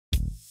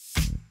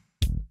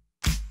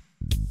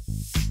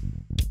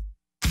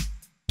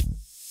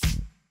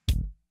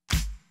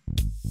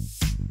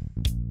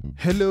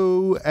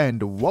Hello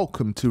and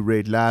welcome to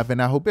RedLive,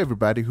 and I hope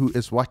everybody who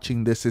is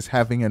watching this is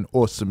having an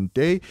awesome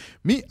day.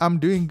 Me, I'm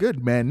doing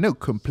good, man. No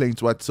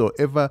complaints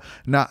whatsoever.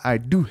 Now, I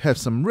do have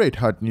some red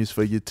hot news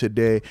for you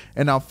today,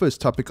 and our first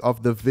topic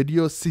of the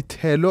video,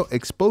 Sithelo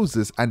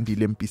exposes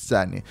Andile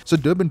Mpisane. So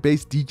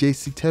Durban-based DJ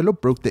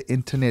Sithelo broke the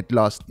internet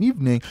last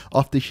evening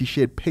after she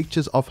shared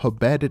pictures of her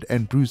battered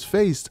and bruised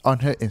face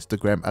on her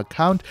Instagram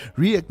account,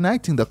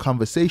 reigniting the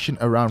conversation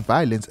around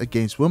violence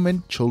against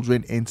women,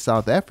 children in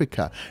South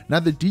Africa.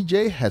 Now, the DJ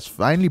has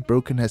finally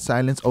broken her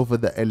silence over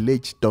the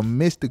alleged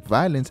domestic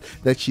violence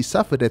that she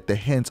suffered at the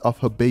hands of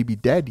her baby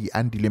daddy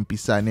Andile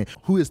Mpisane,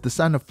 who is the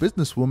son of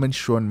businesswoman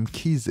Shaun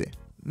Mkhize.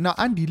 Now,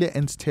 Andile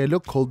and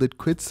Sithelo called it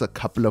quits a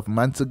couple of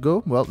months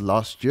ago, well,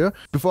 last year,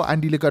 before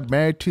Andile got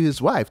married to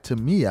his wife,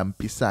 Mihlali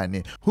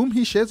Ndamase, whom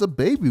he shares a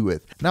baby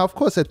with. Now, of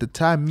course, at the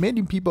time,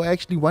 many people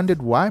actually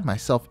wondered why,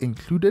 myself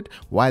included,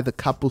 why the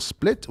couple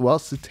split. Well,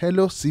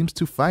 Sithelo seems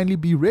to finally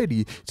be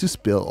ready to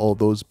spill all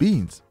those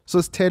beans. So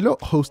Sithelo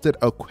hosted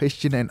a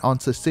question and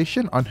answer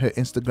session on her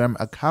Instagram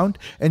account,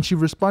 and she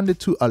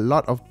responded to a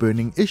lot of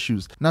burning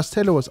issues. Now,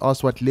 Sithelo was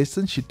asked what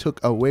lessons she took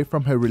away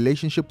from her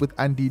relationship with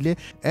Andile,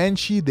 and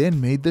she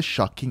then made the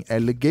shocking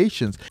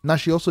allegations. Now,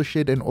 she also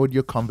shared an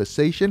audio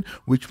conversation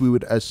which we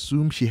would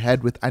assume she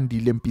had with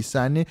Andile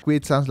Mpisane, where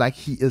it sounds like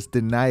he is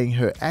denying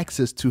her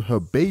access to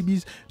her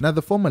babies. Now,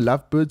 the former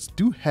lovebirds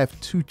do have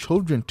 2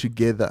 children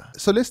together.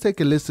 So let's take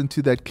a listen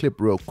to that clip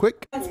real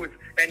quick.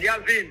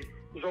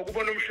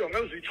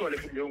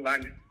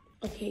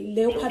 Okay,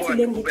 leyo phathi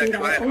lengidinga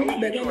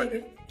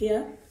ongibekele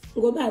yeah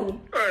ngobani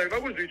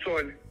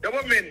bakuzuyithola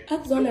yabo mina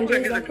akuzona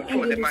nje zakho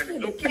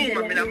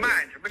angizoqhuma mina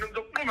manje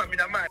ngizoqhuma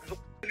mina manje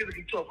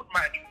ngizokuthoka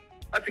manje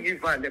athi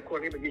ngivale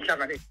khona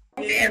ngihlangane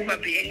never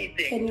be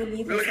anything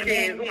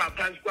uyohlezi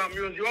ungaphansi kwami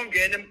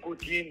uyongena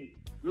emgodini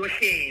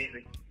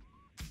uyohlezi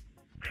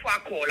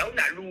fakhola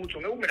unalutho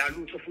ngeke ube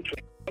nalutho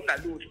futhi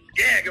unalutho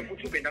ngeke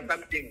futhi ube na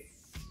something.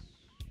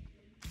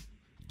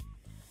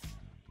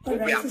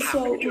 Alright,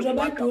 so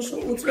njengoba kusho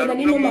uthi wena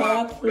ninoma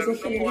wakho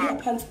uzohlala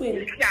ngaphansi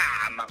kwenu.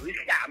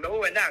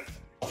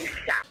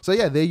 So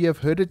yeah, there you have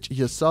heard it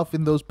yourself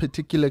in those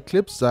particular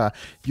clips.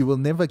 You will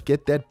never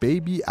get that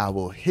baby. I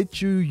will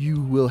hit you.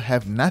 You will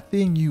have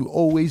nothing. You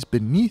always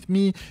beneath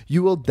me.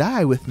 You will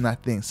die with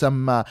nothing.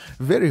 Some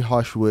very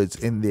harsh words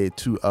in there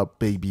to a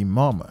baby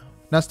mama.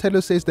 Now,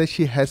 Sithelo says that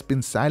she has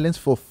been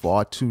silenced for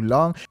far too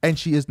long, and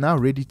she is now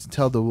ready to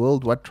tell the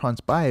world what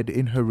transpired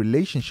in her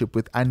relationship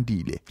with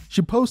Andile.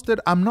 She posted,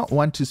 "I'm not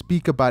one to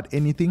speak about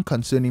anything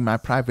concerning my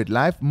private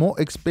life, more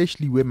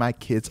especially where my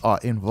kids are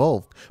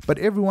involved. But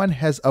everyone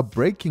has a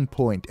breaking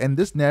point, and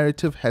this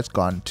narrative has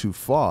gone too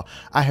far.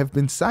 I have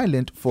been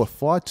silent for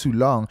far too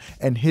long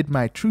and hid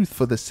my truth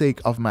for the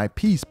sake of my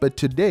peace, but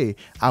today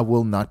I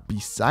will not be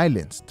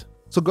silenced."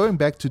 So going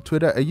back to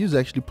Twitter, a user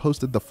actually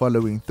posted the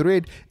following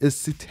thread: "Is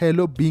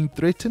Sithelo being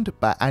threatened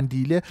by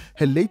Andile?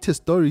 Her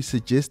latest story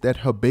suggests that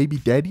her baby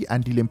daddy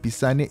Andile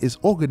Mpisane is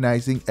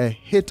organizing a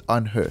hit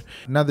on her."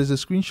 Now there's a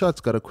screenshot,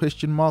 it's got a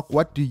question mark.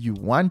 "What do you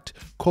want?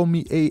 Call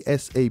me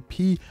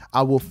ASAP.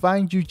 I will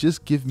find you,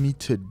 just give me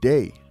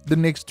today." The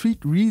next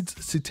tweet reads,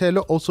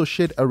 "Sithelo also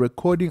shared a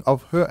recording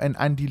of her and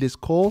Andile's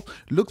call.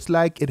 Looks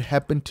like it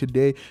happened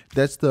today."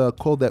 That's the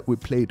call that we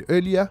played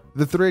earlier.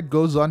 The thread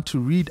goes on to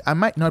read, "I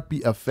might not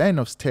be a fan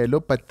of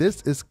Sithelo, but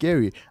this is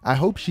scary. I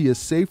hope she is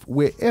safe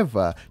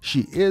wherever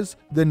she is."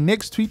 The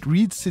next tweet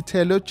reads,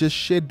 "Sithelo just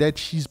shared that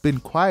she's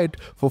been quiet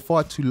for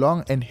far too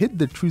long and hid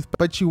the truth,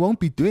 but she won't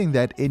be doing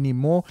that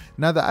anymore."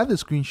 Now the other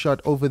screenshot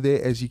over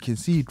there, as you can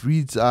see, it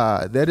reads,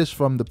 that is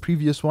from the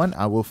previous one.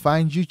 "I will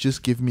find you,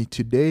 just give me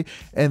today."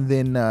 And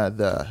then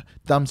the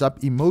thumbs up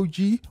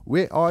emoji.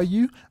 "Where are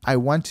you? I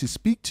want to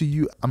speak to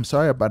you. I'm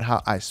sorry about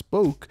how I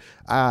spoke.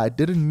 I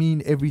didn't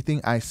mean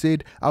everything I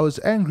said. I was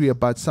angry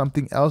about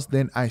something else.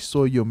 Then I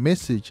saw your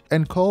message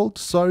and called.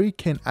 Sorry,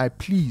 can I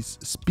please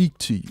speak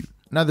to you?"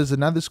 Now there's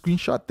another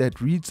screenshot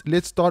that reads,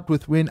 "Let's start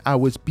with when I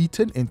was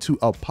beaten into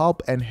a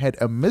pulp and had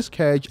a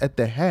miscarriage at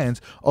the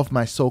hands of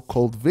my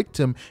so-called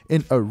victim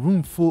in a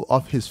room full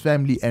of his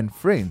family and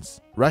friends.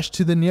 Rushed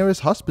to the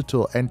nearest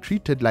hospital and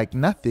treated like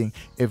nothing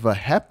ever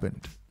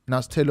happened." Now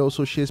Sithelo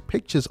also shares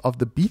pictures of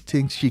the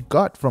beatings she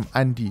got from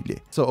Andile.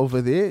 So over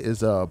there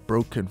is a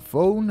broken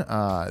phone.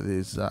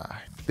 There's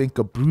I think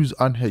a bruise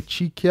on her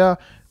cheek here.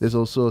 There's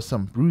also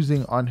some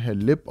bruising on her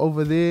lip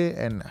over there,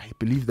 and I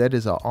believe that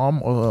is her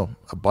arm or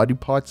a body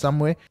part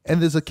somewhere.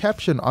 And there's a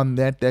caption on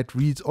that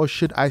reads, "Or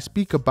should I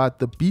speak about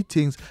the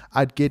beatings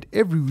I'd get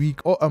every week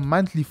or a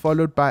monthly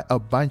followed by a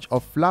bunch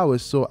of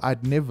flowers so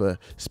I'd never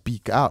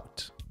speak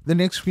out." The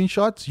next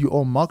screenshots, "You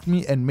all mocked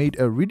me and made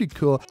a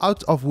ridicule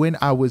out of when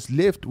I was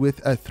left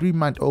with a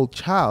 3-month-old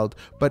child,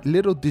 but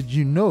little did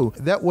you know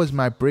that was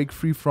my break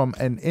free from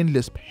an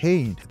endless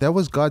pain. That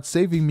was God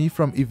saving me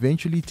from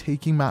eventually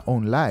taking my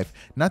own life.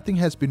 Nothing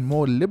has been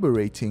more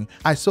liberating.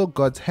 I saw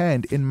God's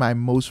hand in my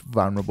most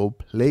vulnerable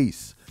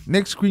place."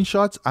 Next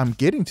screenshots, "I'm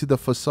getting to the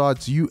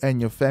facades you and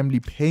your family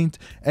paint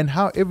and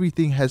how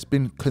everything has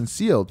been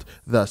concealed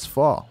thus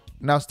far."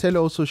 Now,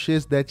 Sithelo also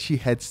shares that she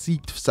had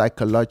sought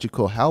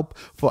psychological help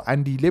for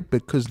Andile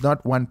because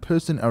not one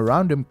person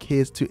around him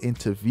cares to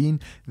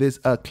intervene. There's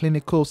a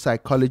clinical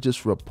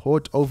psychologist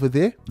report over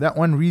there. That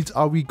one reads,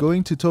 "Are we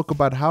going to talk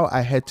about how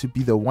I had to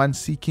be the one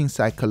seeking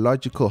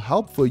psychological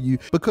help for you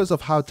because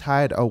of how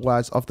tired I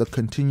was of the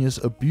continuous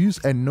abuse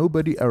and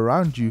nobody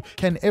around you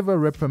can ever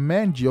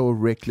reprimand your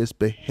reckless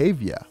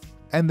behavior?"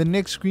 And the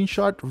next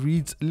screenshot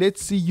reads,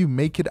 "Let's see you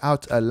make it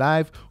out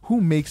alive.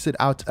 Who makes it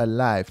out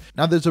alive?"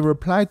 Now there's a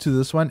reply to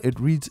this one. It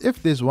reads,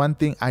 "If there's one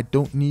thing I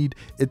don't need,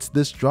 it's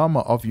this drama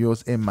of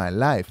yours in my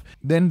life."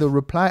 Then the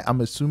reply,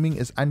 I'm assuming,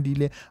 is,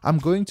 "Andile, I'm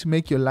going to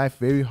make your life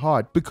very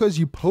hard because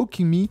you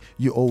poking me,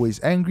 you're always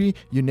angry,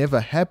 you're never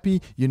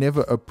happy, you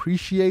never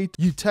appreciate.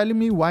 You telling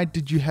me why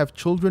did you have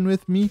children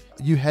with me?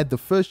 You had the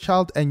first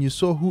child and you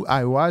saw who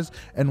I was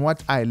and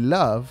what I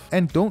love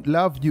and don't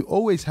love. You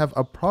always have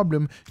a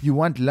problem. You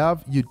want love.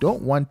 You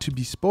don't want to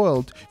be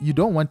spoiled. You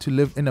don't want to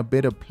live in a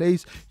better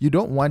place. You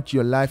don't want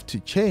your life to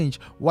change.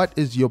 What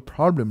is your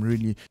problem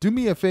really? Do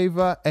me a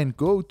favor and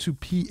go to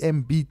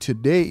PMB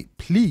today,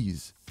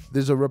 please."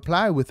 There's a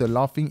reply with a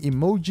laughing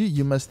emoji.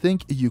 "You must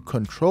think you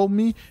control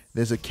me."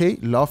 There's a K,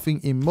 laughing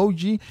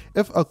emoji.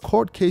 "If a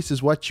court case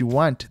is what you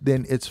want,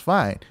 then it's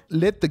fine.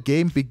 Let the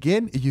game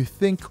begin. You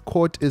think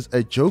court is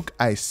a joke,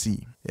 I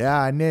see."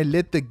 Yeah,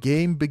 let the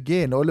game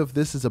begin. All of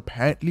this is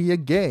apparently a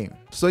game.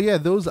 So yeah,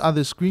 those are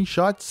the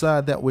screenshots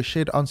that were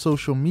shared on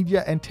social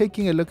media. And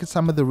taking a look at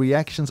some of the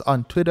reactions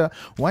on Twitter,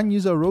 one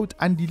user wrote,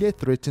 "Andile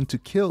threatened to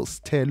kill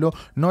Sithelo.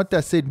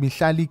 Nota said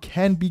Mihlali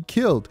can be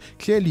killed.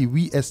 Clearly,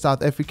 we as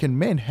South African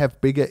men have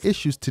bigger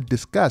issues to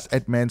discuss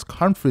at men's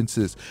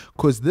conferences,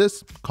 cause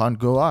this can't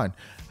go on."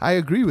 I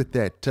agree with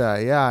that.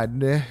 A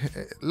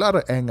lot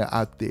of anger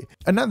out there.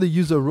 Another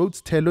user wrote,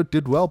 "Sithelo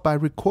did well by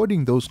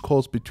recording those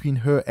calls between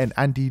her and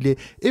Andile.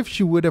 If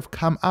she would have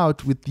come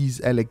out with these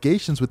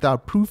allegations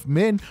without proof,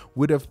 men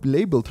would have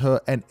labeled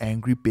her an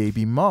angry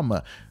baby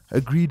mama."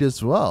 Agreed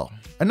as well.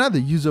 Another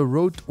user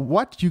wrote,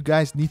 "What you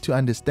guys need to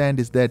understand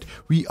is that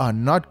we are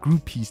not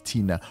groupies,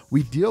 Tina.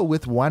 We deal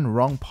with one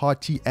wrong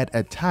party at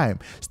a time.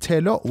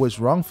 Sithelo was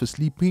wrong for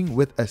sleeping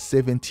with a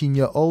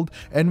 17-year-old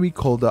and we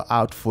called her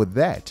out for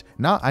that.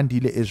 Now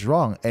Andile is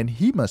wrong and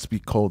he must be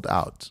called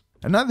out."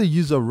 Another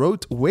user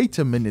wrote, "Wait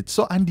a minute,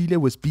 so Andile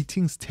was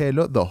beating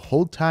Sithelo the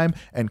whole time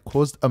and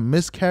caused a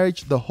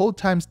miscarriage the whole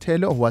time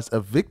Sithelo was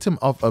a victim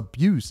of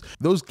abuse.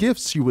 Those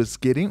gifts she was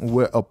getting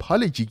were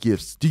apology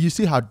gifts. Do you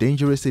see how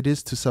dangerous it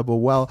is to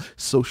subverwell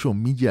social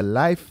media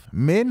life?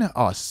 Men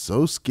are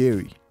so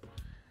scary."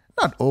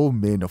 Not all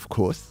men, of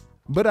course,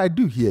 but I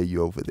do hear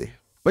you over there.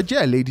 But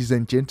yeah, ladies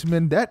and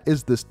gentlemen, that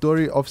is the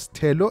story of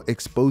Sithelo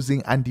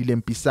exposing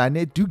Andile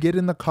Mpisane. Do get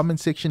in the comment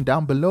section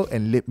down below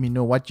and let me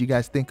know what you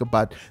guys think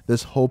about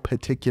this whole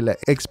particular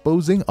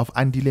exposing of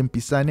Andile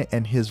Mpisane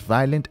and his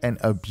violent and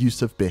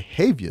abusive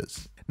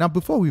behaviors. Now,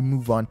 before we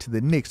move on to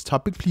the next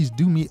topic, please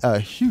do me a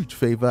huge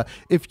favor.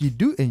 If you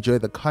do enjoy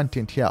the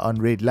content here on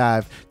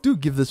RedLive, do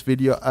give this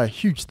video a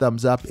huge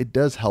thumbs up. It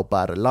does help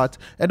out a lot.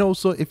 And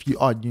also, if you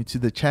are new to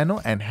the channel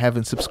and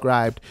haven't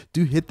subscribed,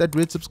 do hit that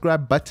red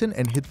subscribe button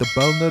and hit the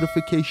bell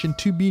notification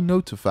to be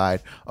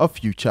notified of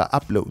future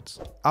uploads.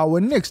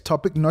 Our next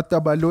topic, Nota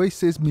Baloyi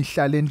says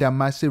Mihlali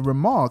Ndamase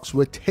remarks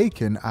were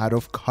taken out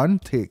of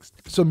context.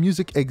 So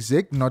music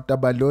exec Nota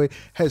Baloyi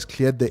has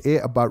cleared the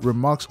air about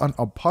remarks on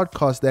a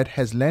podcast that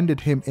has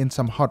landed him in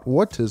some hot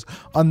waters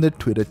on the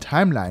Twitter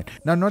timeline.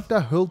 Now,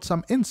 Nota hurled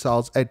some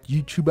insults at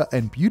YouTuber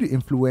and beauty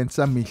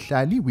influencer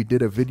Mihlali. We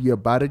did a video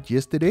about it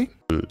yesterday.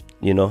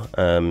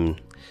 The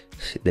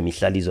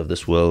Mihlalis of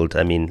this world.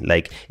 I mean,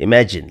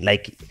 imagine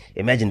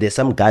there's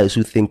some guys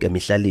who think a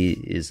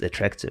Mihlali is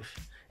attractive,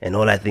 and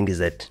all I think is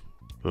that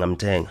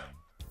ngamteng.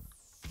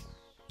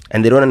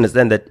 And they don't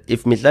understand that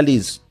if Mihlali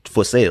is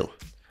for sale,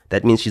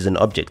 that means she's an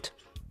object,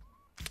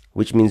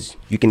 which means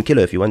you can kill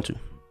her if you want to.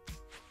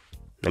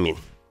 I mean,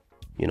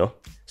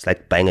 it's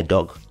like buying a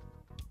dog.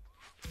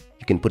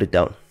 You can put it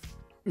down.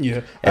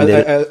 Yeah.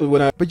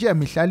 But yeah,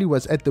 Mihlali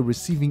was at the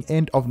receiving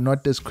end of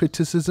Nota's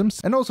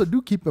criticisms. And also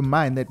do keep in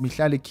mind that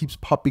Mihlali keeps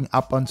popping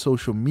up on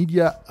social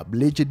media.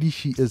 Allegedly,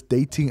 she is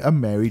dating a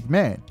married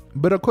man.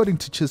 But according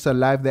to Chisa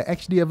Live, they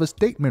actually have a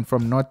statement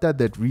from Nota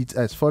that reads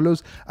as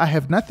follows: "I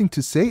have nothing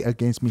to say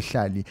against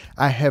Mihlali.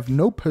 I have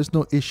no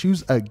personal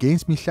issues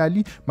against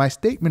Mihlali. My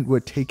statement were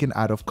taken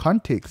out of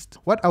context.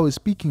 What I was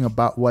speaking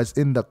about was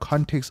in the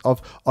context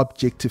of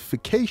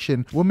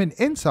objectification, women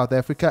in South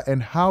Africa,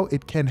 and how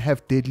it can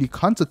have deadly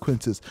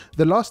consequences.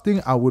 The last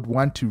thing I would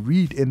want to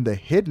read in the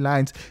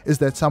headlines is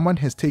that someone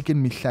has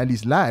taken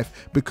Mihlali's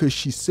life because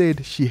she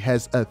said she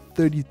has a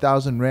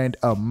 30,000 Rand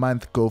a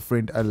month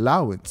girlfriend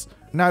allowance."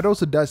 Now, it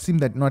also does seem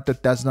that Nota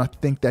does not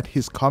think that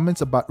his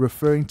comments about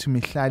referring to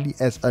Mihlali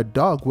as a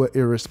dog were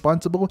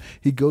irresponsible.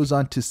 He goes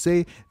on to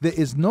say, there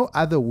is no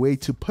other way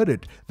to put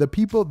it. The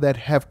people that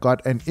have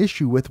got an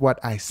issue with what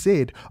I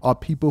said are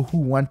people who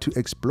want to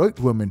exploit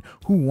women,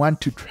 who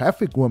want to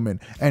traffic women,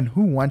 and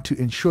who want to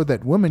ensure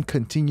that women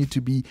continue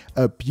to be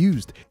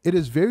abused. It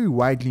is very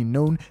widely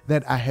known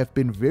that I have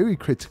been very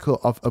critical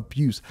of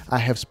abuse. I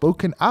have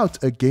spoken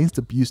out against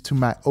abuse to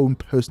my own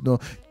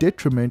personal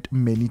detriment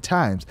many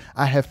times.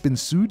 I have been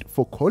sued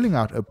for calling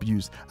out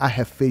abuse. I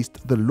have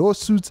faced the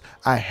lawsuits.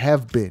 I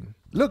have been.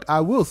 Look, I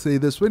will say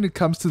this, when it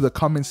comes to the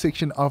comment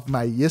section of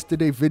my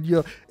yesterday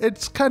video,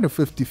 it's kind of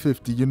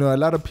 50-50. You know, a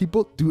lot of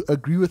people do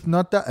agree with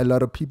Nota, a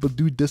lot of people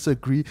do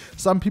disagree.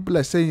 Some people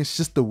are saying it's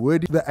just the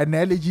wording, the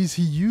analogies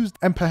he used,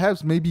 and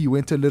perhaps maybe he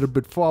went a little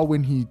bit far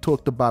when he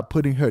talked about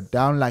putting her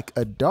down like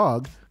a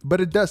dog. But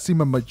it does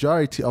seem a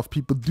majority of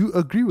people do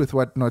agree with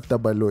what Nota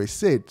Baloyi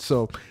said.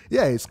 So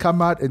yeah, he's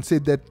come out and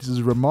said that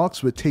his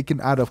remarks were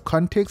taken out of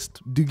context.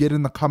 Do get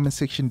in the comment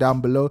section down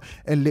below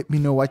and let me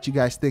know what you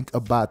guys think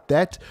about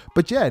that.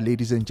 But yeah,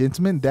 ladies and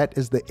gentlemen, that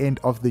is the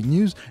end of the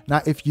news.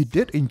 Now, if you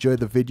did enjoy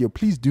the video,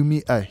 please do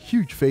me a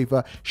huge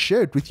favor.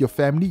 Share it with your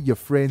family, your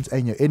friends,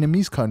 and your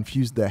enemies.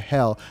 Confuse the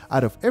hell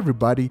out of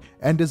everybody.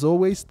 And as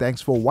always,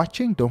 thanks for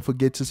watching. Don't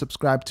forget to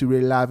subscribe to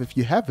RedLive if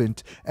you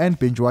haven't, and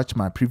binge watch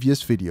my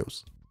previous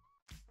videos.